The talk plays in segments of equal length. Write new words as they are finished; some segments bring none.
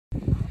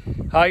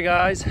Hi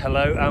guys,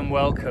 hello and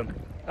welcome.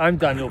 I'm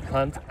Daniel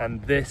Plant and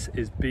this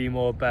is Be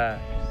More Bear.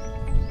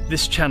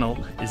 This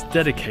channel is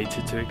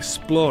dedicated to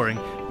exploring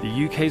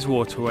the UK's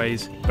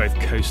waterways, both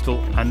coastal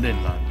and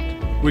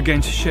inland. We're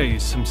going to show you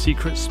some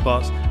secret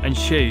spots and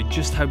show you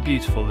just how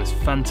beautiful this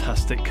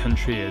fantastic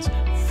country is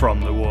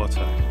from the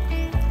water.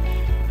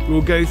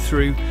 We'll go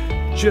through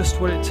just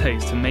what it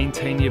takes to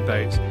maintain your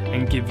boat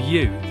and give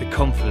you the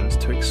confidence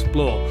to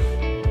explore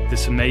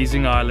this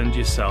amazing island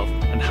yourself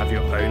and have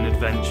your own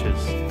adventures.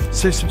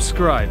 So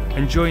subscribe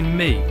and join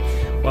me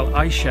while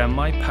I share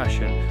my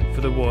passion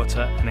for the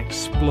water and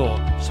explore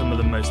some of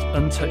the most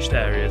untouched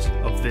areas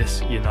of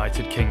this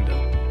United Kingdom.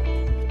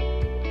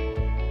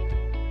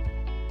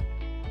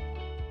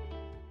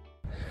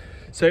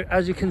 So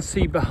as you can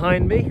see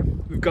behind me,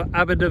 we've got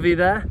Aberdovey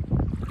there,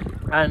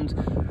 and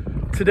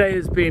today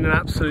has been an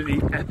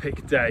absolutely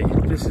epic day.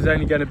 This is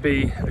only going to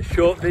be a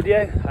short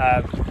video.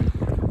 Of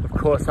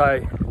course,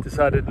 I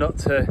decided not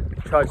to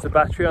charge the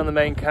battery on the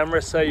main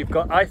camera, so you've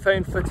got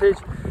iPhone footage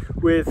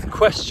with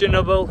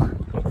questionable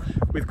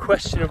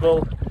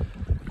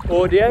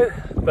audio,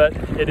 but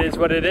it is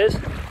what it is.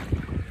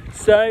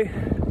 So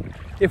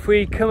if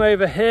we come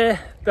over here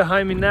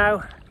behind me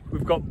now,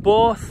 we've got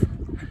Borth,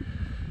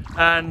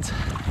 and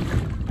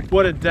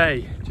what a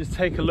day. Just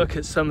take a look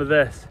at some of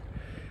this.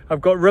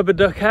 I've got rubber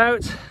duck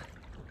out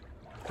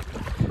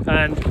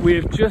and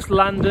we've just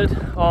landed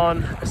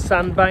on a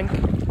sandbank,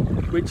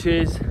 which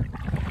is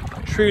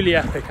truly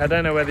epic. I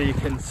don't know whether you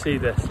can see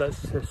this.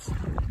 This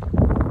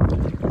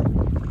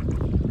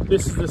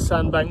is the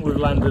sandbank we've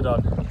landed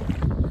on.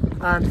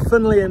 And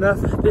funnily enough,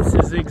 this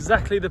is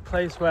exactly the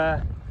place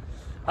where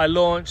I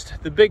launched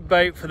the big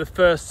boat for the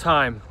first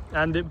time.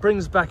 And it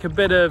brings back a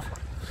bit of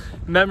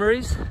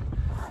memories,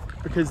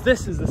 because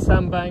this is the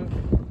sandbank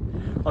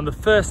on the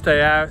first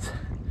day out.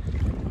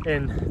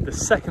 In the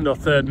second or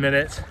third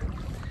minute,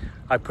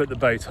 I put the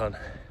boat on.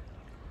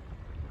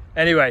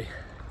 Anyway,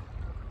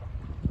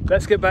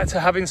 let's get back to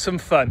having some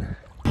fun.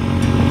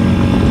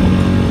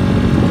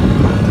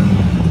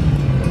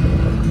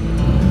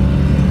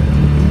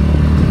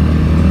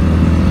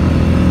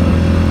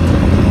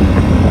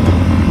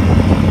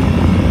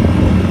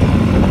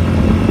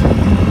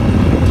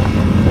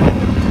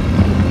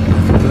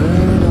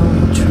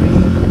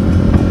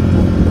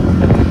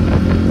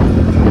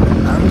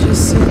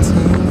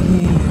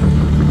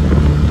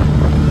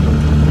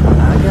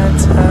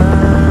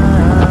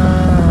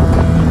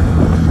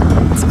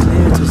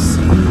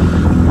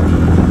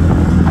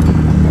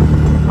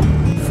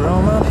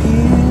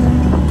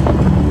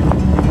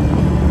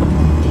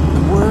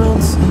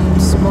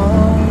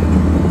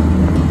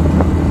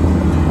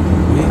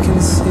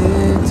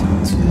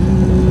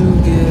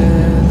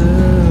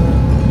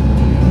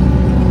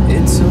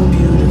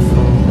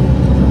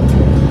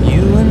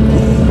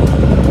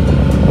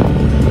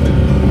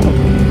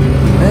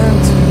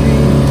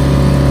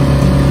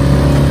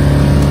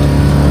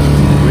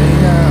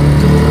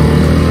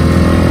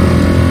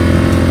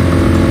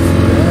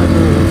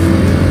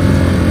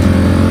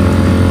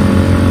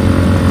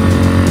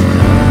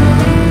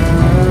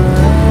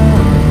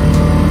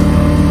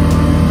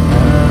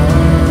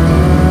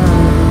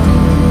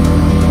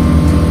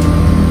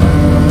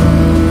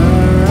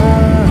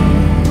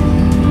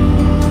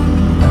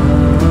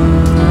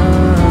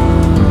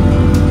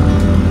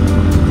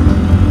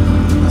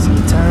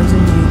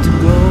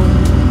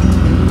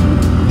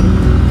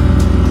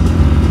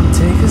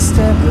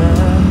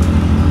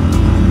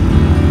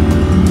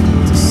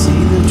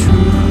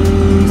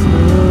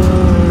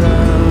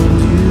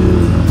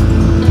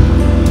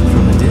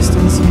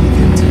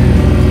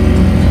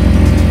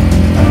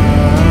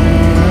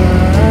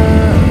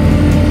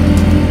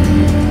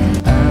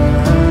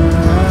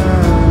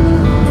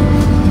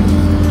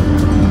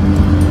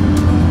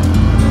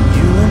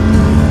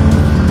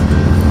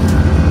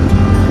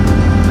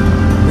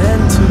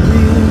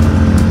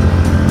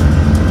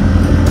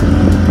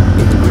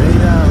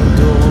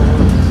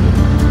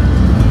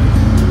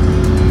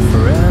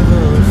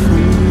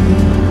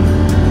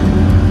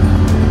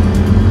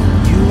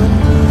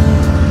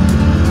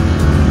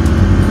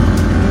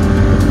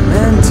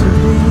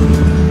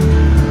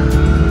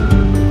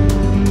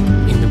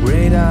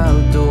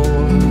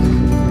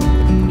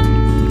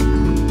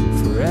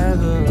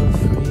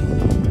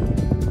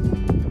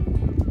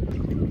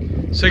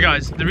 So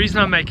guys, the reason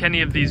I make any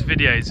of these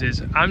videos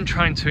is I'm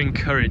trying to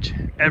encourage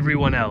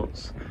everyone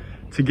else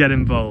to get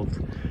involved.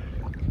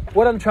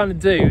 What I'm trying to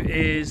do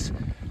is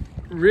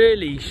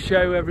really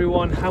show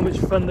everyone how much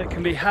fun that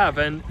can be had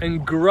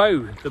and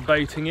grow the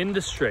boating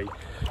industry.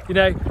 You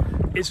know,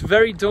 it's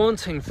very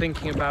daunting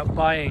thinking about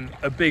buying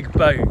a big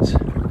boat.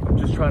 I'm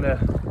just trying to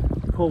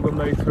pull the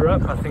motor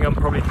up. I think I'm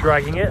probably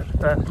dragging it,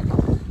 but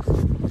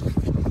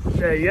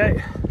there you go.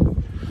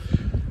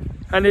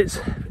 And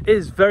it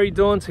is very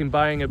daunting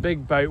buying a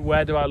big boat.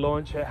 Where do I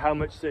launch it? How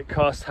much does it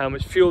cost? How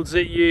much fuel does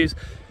it use?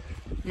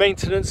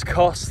 Maintenance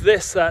costs,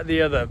 this, that,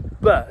 the other.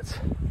 But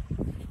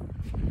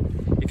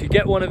if you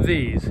get one of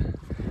these,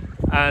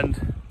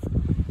 and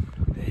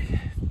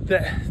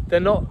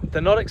they're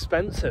not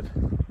expensive.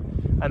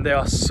 and they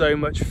are so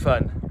much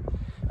fun.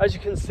 As you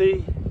can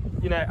see,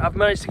 you know, I've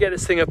managed to get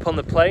this thing up on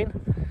the plane.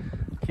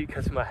 Keep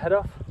cutting my head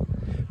off,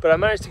 but I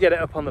managed to get it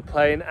up on the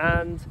plane,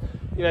 and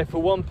you know, for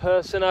one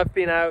person, I've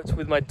been out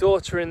with my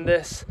daughter in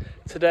this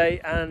today,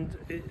 and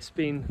it's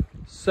been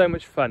so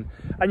much fun.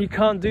 And you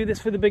can't do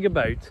this with a bigger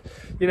boat.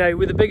 You know,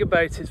 with a bigger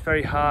boat, it's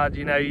very hard.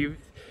 You know,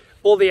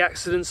 all the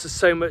accidents are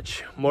so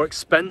much more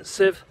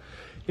expensive.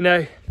 You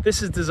know,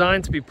 this is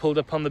designed to be pulled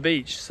up on the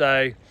beach.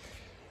 So,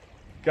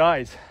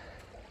 guys,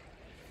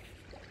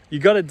 you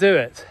got to do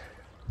it,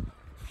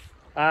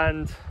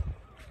 and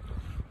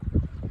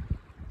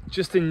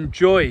just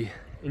enjoy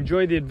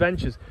the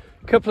adventures.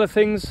 A couple of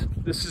things,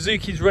 the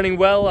Suzuki's running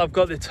well. I've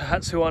got the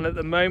Tohatsu on at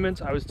the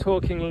moment. I was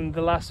talking in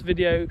the last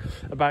video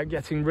about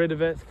getting rid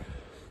of it.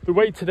 The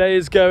way today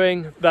is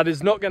going, that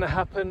is not going to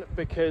happen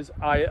because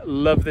I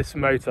love this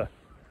motor.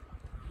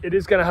 It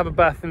is going to have a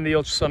bath in the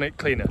ultrasonic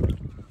cleaner.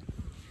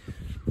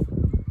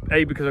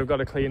 A, because I've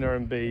got a cleaner,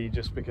 and B,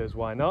 just because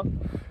why not?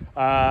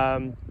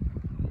 And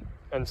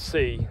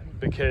C,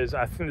 because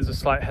I think there's a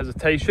slight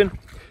hesitation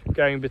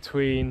going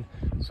between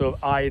sort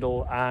of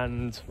idle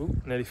and, ooh,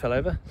 nearly fell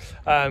over,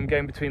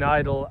 going between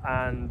idle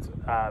and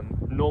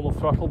normal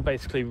throttle,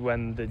 basically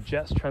when the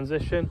jets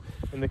transition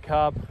in the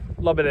carb.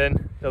 Lob it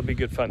in, it'll be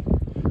good fun.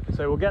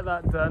 So we'll get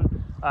that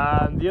done.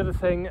 The other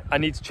thing, I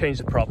need to change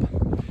the prop.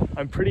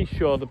 I'm pretty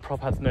sure the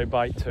prop has no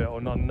bite to it, or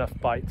not enough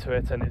bite to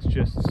it, and it's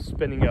just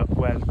spinning up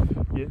when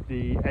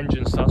the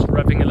engine starts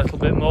revving a little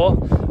bit more.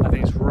 I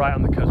think it's right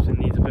on the cusp, it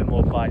needs a bit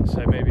more bite,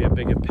 so maybe a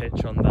bigger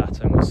pitch on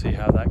that, and we'll see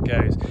how that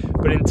goes.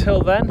 But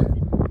until then,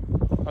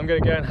 I'm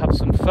going to go and have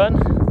some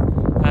fun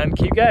and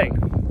keep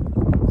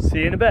going. See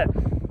you in a bit.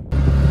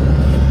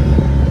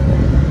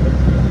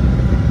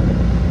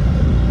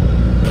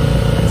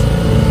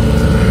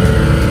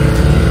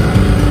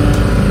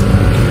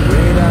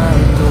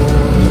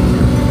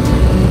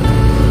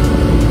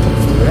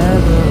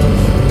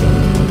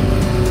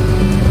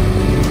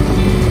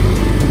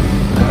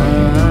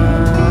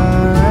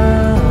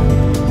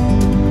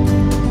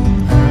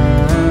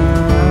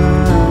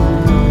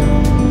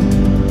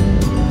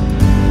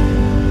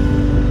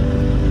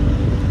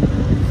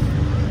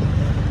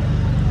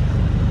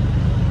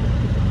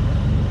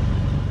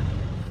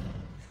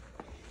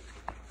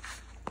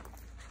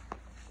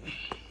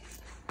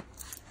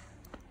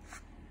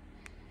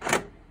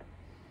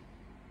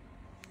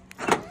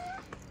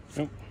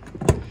 Oh,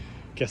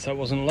 guess that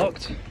wasn't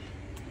locked.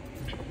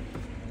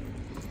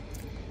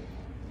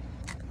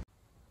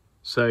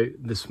 So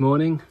this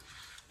morning,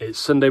 it's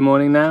Sunday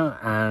morning now,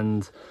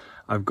 and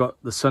I've got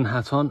the sun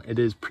hat on. It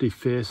is pretty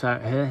fierce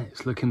out here.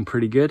 It's looking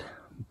pretty good,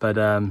 but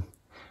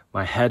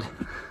my head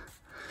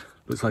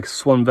looks like a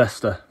swan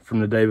vesta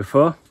from the day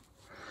before.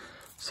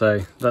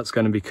 So that's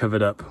going to be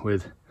covered up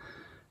with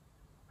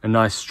a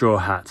nice straw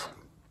hat.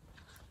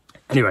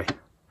 Anyway,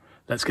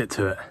 let's get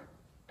to it.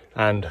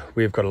 And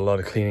we've got a lot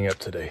of cleaning up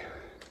to do.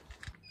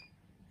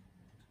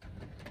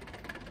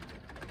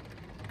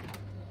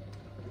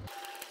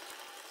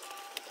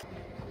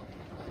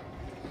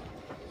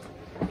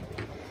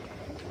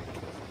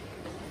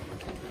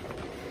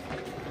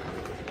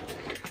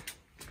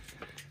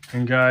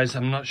 And guys,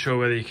 I'm not sure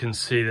whether you can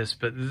see this,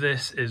 but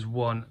this is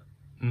one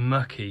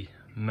mucky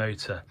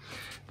motor.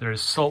 There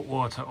is salt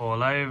water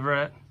all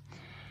over it,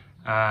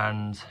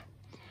 and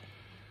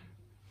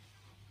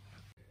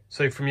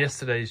so from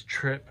yesterday's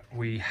trip,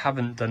 we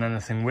haven't done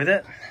anything with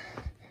it.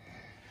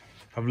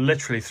 I've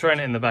literally thrown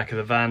it in the back of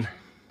the van,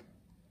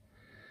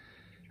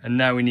 and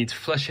now we need to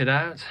flush it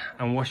out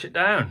and wash it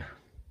down.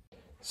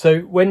 So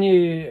when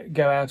you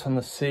go out on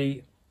the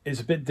sea, it's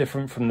a bit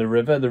different from the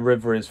river. The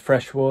river is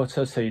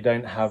freshwater, so you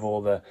don't have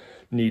all the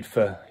need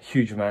for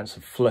huge amounts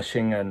of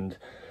flushing and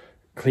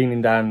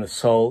cleaning down the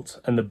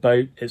salt. And the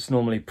boat, it's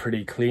normally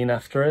pretty clean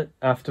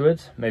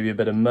afterwards. Maybe a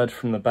bit of mud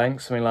from the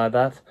bank, something like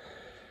that.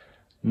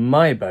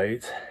 My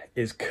boat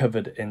is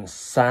covered in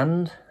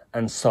sand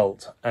and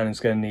salt, and it's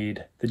going to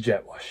need the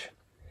jet wash.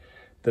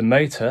 The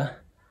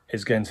motor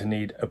is going to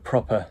need a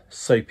proper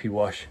soapy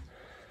wash.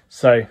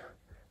 So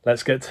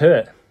let's get to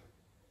it.